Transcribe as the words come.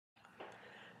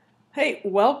Hey,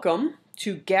 welcome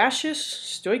to Gaseous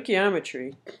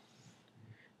Stoichiometry.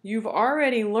 You've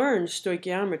already learned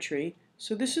stoichiometry,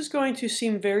 so this is going to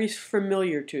seem very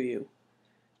familiar to you.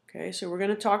 Okay, so we're going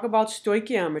to talk about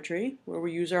stoichiometry, where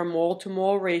we use our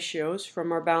mole-to-mole ratios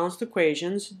from our balanced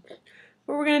equations,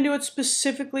 but we're going to do it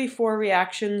specifically for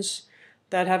reactions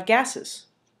that have gases.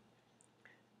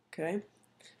 Okay.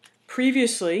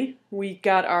 Previously, we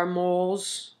got our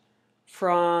moles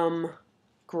from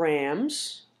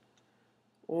grams,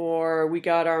 or we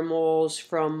got our moles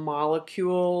from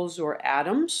molecules or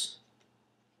atoms,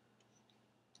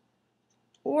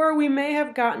 or we may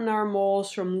have gotten our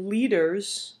moles from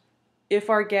liters if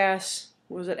our gas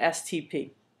was at STP.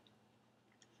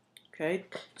 Okay,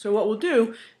 so what we'll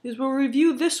do is we'll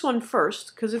review this one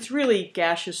first, because it's really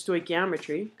gaseous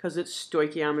stoichiometry, because it's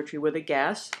stoichiometry with a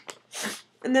gas,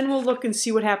 and then we'll look and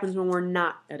see what happens when we're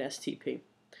not at STP.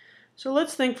 So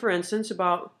let's think, for instance,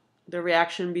 about the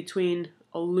reaction between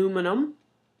aluminum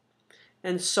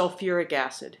and sulfuric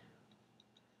acid.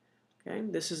 Okay,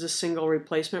 this is a single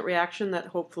replacement reaction that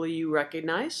hopefully you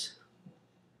recognize.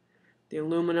 The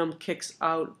aluminum kicks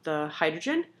out the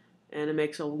hydrogen and it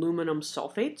makes aluminum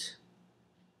sulfate.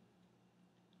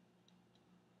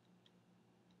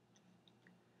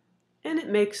 And it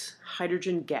makes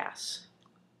hydrogen gas.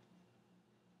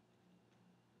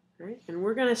 Right? And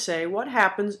we're going to say what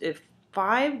happens if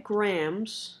 5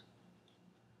 grams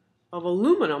of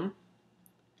aluminum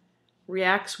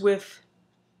reacts with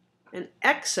an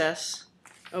excess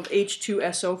of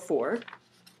H2SO4.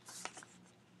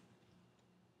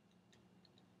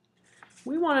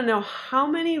 We want to know how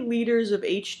many liters of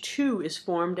H2 is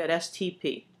formed at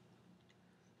STP.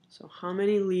 So how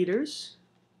many liters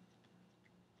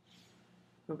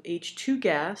of H2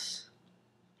 gas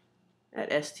at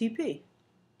STP?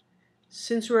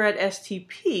 Since we're at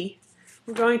STP,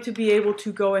 we're going to be able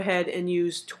to go ahead and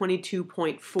use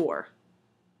 22.4. All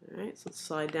right, so let's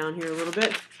slide down here a little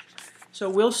bit. So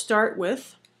we'll start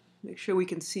with, make sure we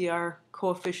can see our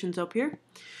coefficients up here.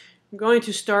 I'm going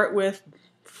to start with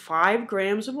 5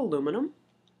 grams of aluminum.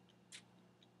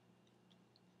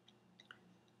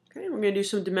 Okay, we're going to do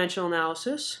some dimensional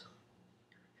analysis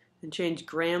and change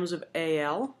grams of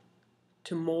Al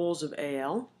to moles of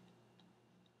Al.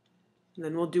 And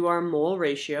then we'll do our mole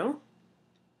ratio.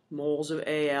 Moles of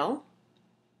Al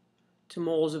to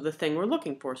moles of the thing we're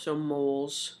looking for, so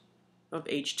moles of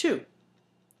H2.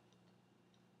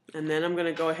 And then I'm going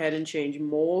to go ahead and change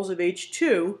moles of H2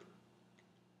 to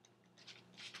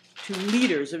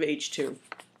liters of H2.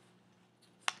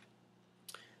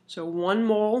 So 1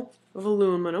 mole of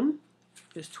aluminum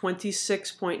is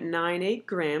 26.98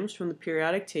 grams from the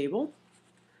periodic table.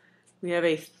 We have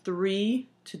a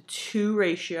 3:2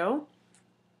 ratio.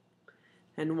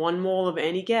 And 1 mole of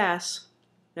any gas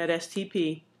at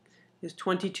STP is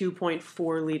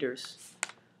 22.4 liters.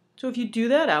 So if you do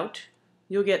that out,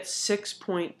 you'll get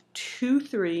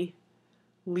 6.23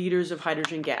 liters of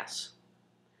hydrogen gas.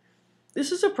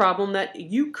 This is a problem that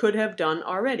you could have done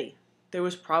already. There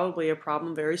was probably a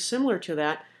problem very similar to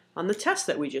that on the test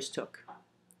that we just took.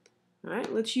 All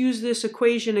right, let's use this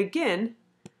equation again,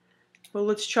 but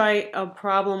let's try a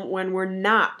problem when we're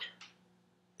not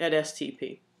at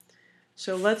STP.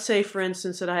 So let's say, for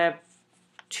instance, that I have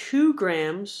 2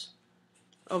 grams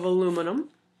of aluminum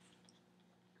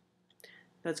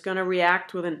that's going to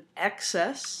react with an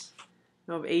excess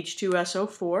of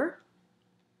H2SO4.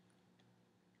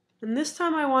 And this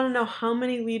time I want to know how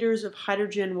many liters of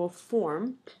hydrogen will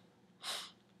form.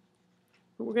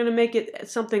 But we're going to make it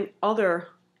something other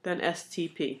than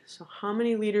STP. So how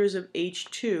many liters of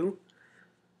H2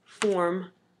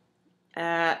 form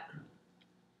at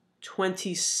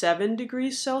 27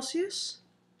 degrees Celsius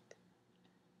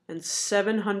and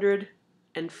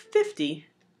 750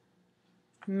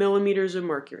 millimeters of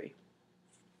mercury.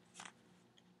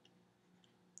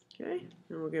 Okay,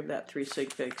 and we'll give that 3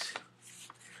 sig figs.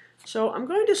 So I'm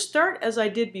going to start as I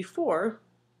did before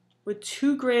with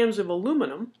 2 grams of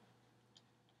aluminum.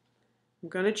 I'm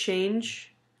going to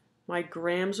change my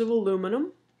grams of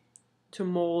aluminum to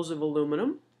moles of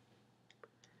aluminum.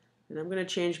 And I'm going to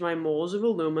change my moles of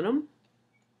aluminum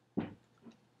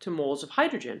to moles of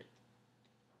hydrogen.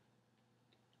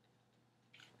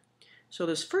 So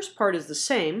this first part is the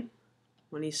same,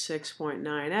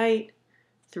 26.98,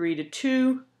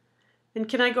 3:2. And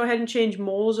can I go ahead and change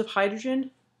moles of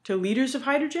hydrogen to liters of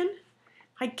hydrogen?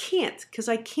 I can't, because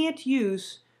I can't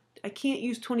use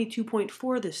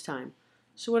 22.4 this time.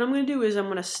 So what I'm going to do is I'm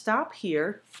going to stop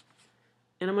here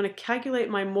and I'm going to calculate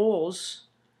my moles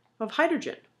of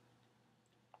hydrogen.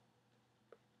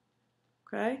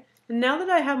 Okay, and now that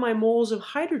I have my moles of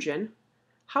hydrogen,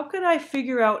 how could I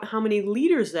figure out how many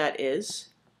liters that is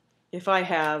if I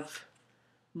have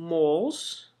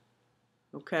moles,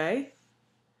 okay,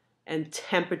 and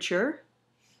temperature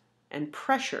and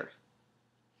pressure?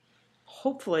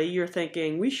 Hopefully you're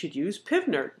thinking we should use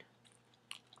PivNert.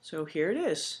 So here it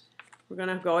is. We're going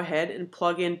to go ahead and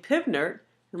plug in PivNert,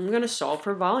 and we're going to solve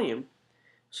for volume.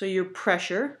 So your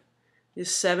pressure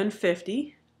is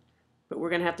 750, but we're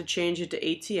going to have to change it to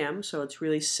ATM, so it's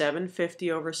really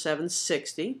 750 over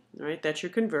 760. All right, that's your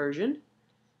conversion,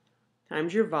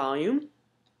 times your volume.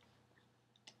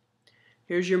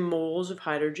 Here's your moles of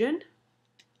hydrogen,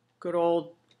 good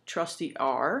old trusty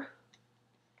R.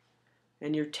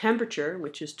 And your temperature,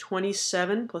 which is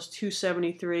 27 plus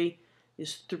 273,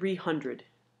 is 300.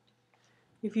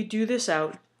 If you do this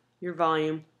out, your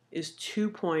volume is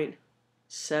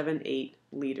 2.78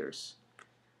 liters.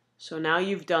 So now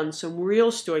you've done some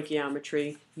real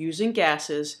stoichiometry using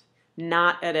gases,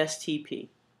 not at STP.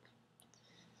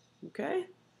 Okay,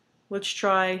 let's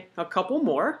try a couple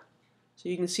more so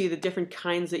you can see the different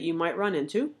kinds that you might run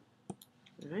into.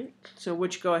 All right, so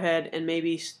which go ahead and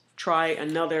maybe try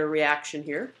another reaction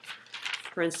here.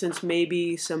 For instance,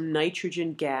 maybe some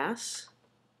nitrogen gas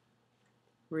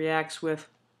reacts with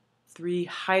 3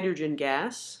 hydrogen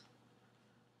gas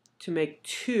to make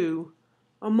 2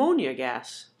 ammonia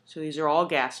gas. So these are all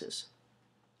gases.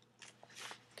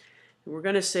 And we're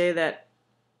going to say that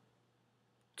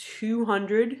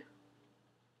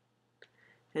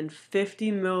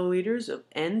 250 milliliters of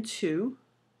N2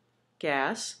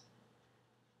 gas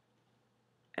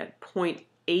at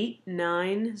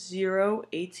 0.890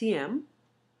 ATM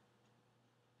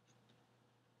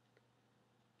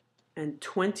and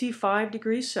 25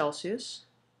 degrees Celsius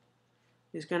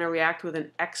is going to react with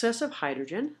an excess of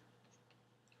hydrogen.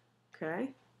 Okay,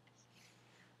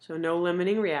 so no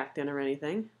limiting reactant or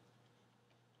anything.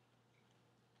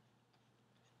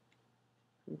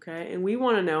 Okay, and we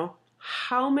want to know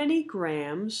how many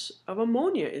grams of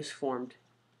ammonia is formed.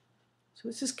 So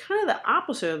this is kind of the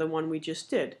opposite of the one we just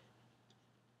did.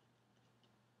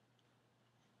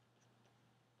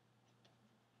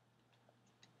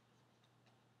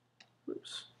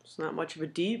 Oops, it's not much of a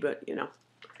D, but you know.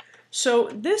 So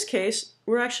in this case,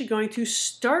 we're actually going to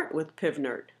start with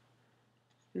PivNert.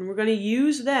 And we're going to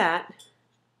use that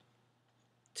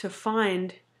to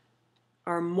find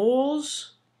our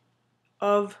moles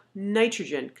of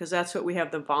nitrogen, because that's what we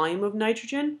have, the volume of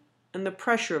nitrogen and the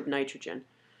pressure of nitrogen.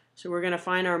 So we're going to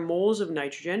find our moles of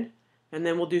nitrogen, and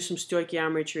then we'll do some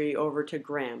stoichiometry over to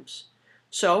grams.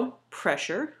 So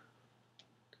pressure,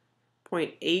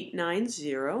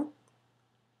 0.890.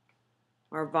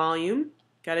 Our volume,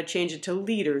 got to change it to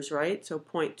liters, right? So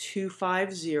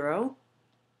 0.250.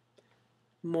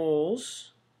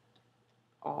 Moles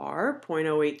are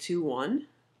 0.0821.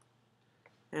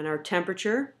 And our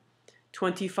temperature,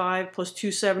 25 plus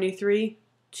 273,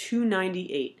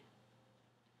 298.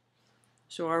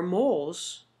 So our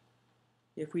moles,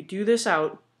 if we do this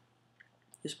out,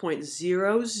 is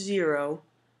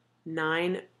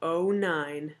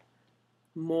 0.00909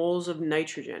 moles of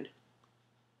nitrogen.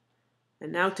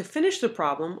 And now to finish the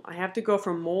problem, I have to go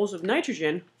from moles of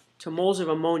nitrogen to moles of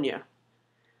ammonia.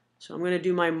 So I'm going to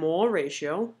do my mole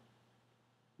ratio,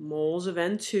 moles of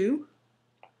N2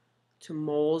 to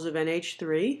moles of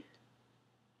NH3.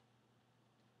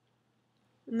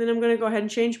 And then I'm going to go ahead and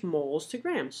change moles to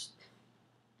grams.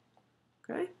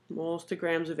 Okay, moles to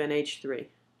grams of NH3.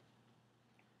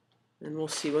 And we'll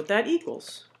see what that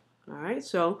equals. All right,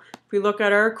 so if we look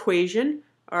at our equation,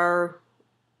 our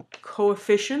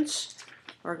coefficients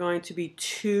are going to be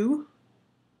 2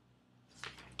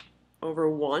 over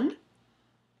 1.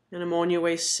 And ammonia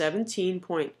weighs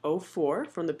 17.04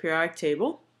 from the periodic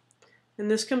table. And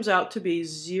this comes out to be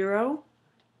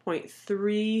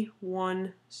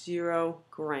 0.310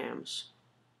 grams.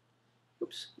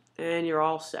 Oops, and you're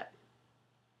all set.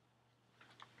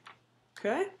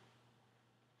 Okay.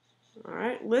 All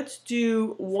right, let's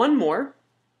do one more.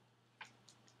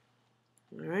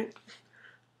 All right.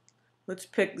 Let's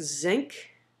pick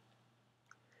zinc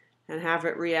and have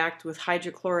it react with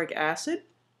hydrochloric acid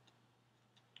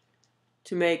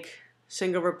to make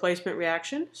single replacement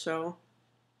reaction. So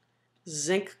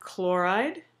zinc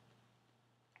chloride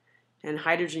and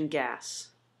hydrogen gas.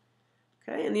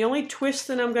 Okay, and the only twist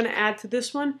that I'm going to add to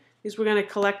this one is we're going to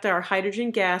collect our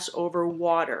hydrogen gas over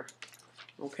water.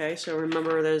 Okay, so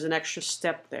remember there's an extra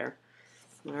step there.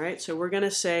 All right, so we're going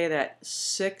to say that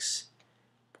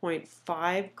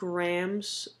 6.5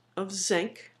 grams of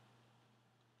zinc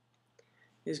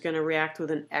is going to react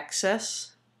with an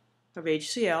excess of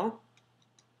HCl.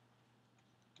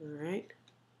 All right.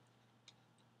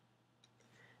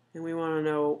 And we want to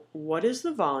know what is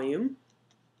the volume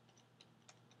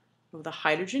of the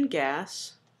hydrogen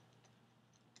gas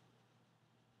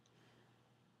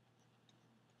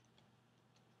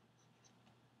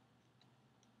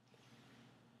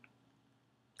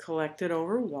collected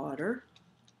over water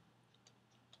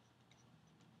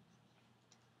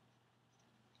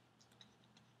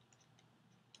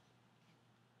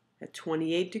at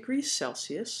 28 degrees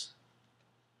Celsius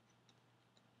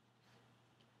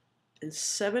and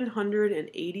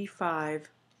 785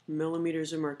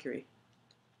 millimeters of mercury.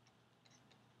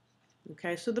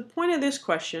 Okay, so the point of this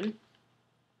question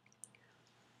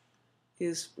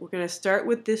is we're going to start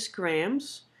with this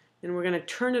grams, and we're going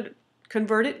to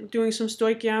convert it, doing some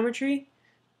stoichiometry,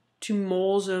 to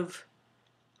moles of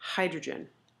hydrogen.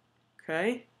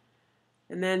 Okay,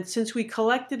 and then since we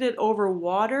collected it over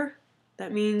water,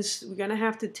 that means we're going to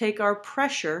have to take our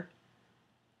pressure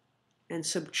and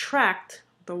subtract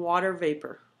the water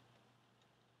vapor.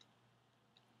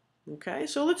 Okay,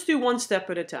 so let's do one step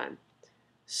at a time.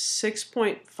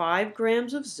 6.5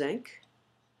 grams of zinc.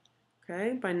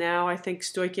 Okay, by now I think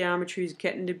stoichiometry is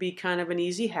getting to be kind of an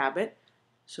easy habit.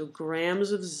 So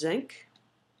grams of zinc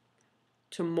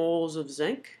to moles of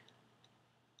zinc.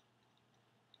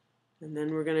 And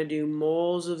then we're going to do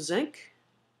moles of zinc.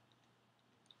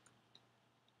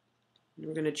 And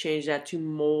we're going to change that to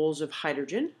moles of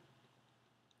hydrogen.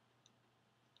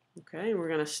 Okay, we're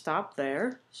going to stop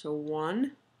there. So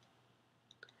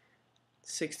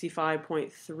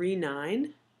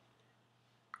 165.39,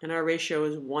 and our ratio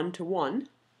is 1 to 1.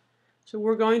 So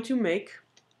we're going to make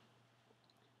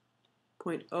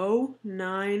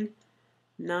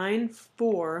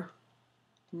 0.0994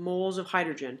 moles of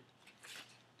hydrogen.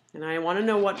 And I want to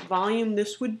know what volume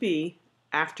this would be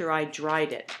after I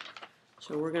dried it.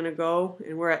 So we're going to go,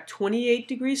 and we're at 28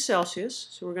 degrees Celsius,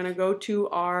 so we're going to go to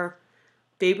our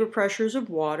vapor pressures of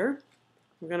water.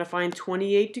 We're going to find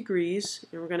 28 degrees,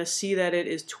 and we're going to see that it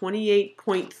is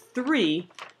 28.3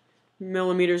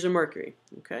 millimeters of mercury.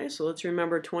 Okay, so let's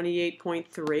remember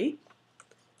 28.3.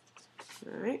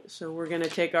 All right, so we're going to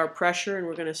take our pressure, and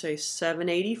we're going to say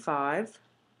 785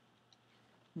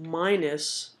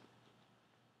 minus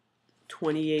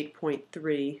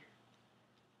 28.3,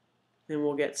 and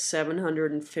we'll get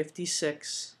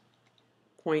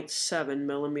 756.7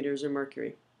 millimeters of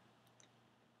mercury.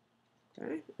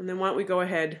 Okay, and then why don't we go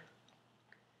ahead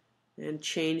and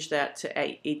change that to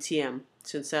ATM,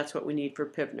 since that's what we need for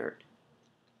PivNerd.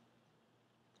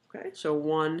 Okay, so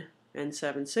 1 and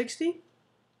 760.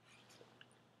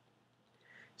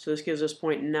 So this gives us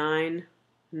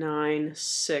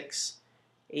 0.996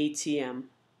 ATM.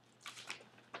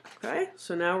 Okay,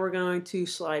 so now we're going to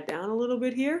slide down a little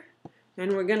bit here,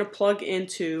 and we're going to plug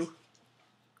into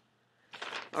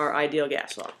our ideal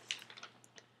gas law.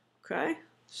 Okay,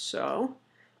 so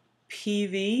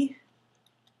PV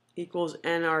equals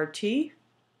nRT.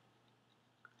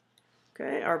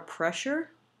 Okay, our pressure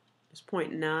is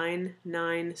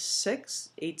 0.996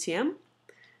 ATM.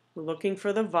 We're looking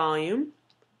for the volume.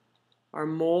 Our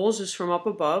moles is from up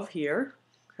above here.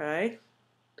 Okay,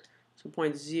 so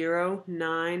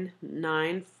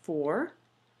 0.0994,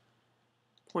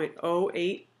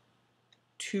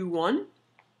 0.0821,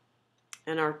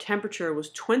 and our temperature was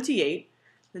 28,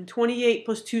 and 28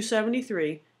 plus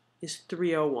 273 is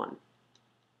 301.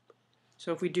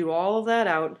 So if we do all of that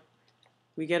out,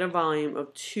 we get a volume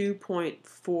of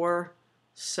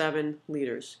 2.47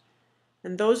 liters.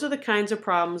 And those are the kinds of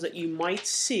problems that you might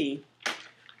see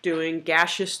doing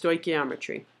gaseous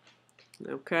stoichiometry.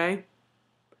 Okay?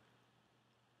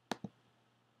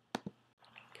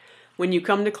 When you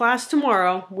come to class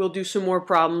tomorrow, we'll do some more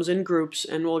problems in groups,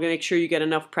 and we'll make sure you get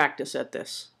enough practice at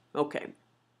this. Okay,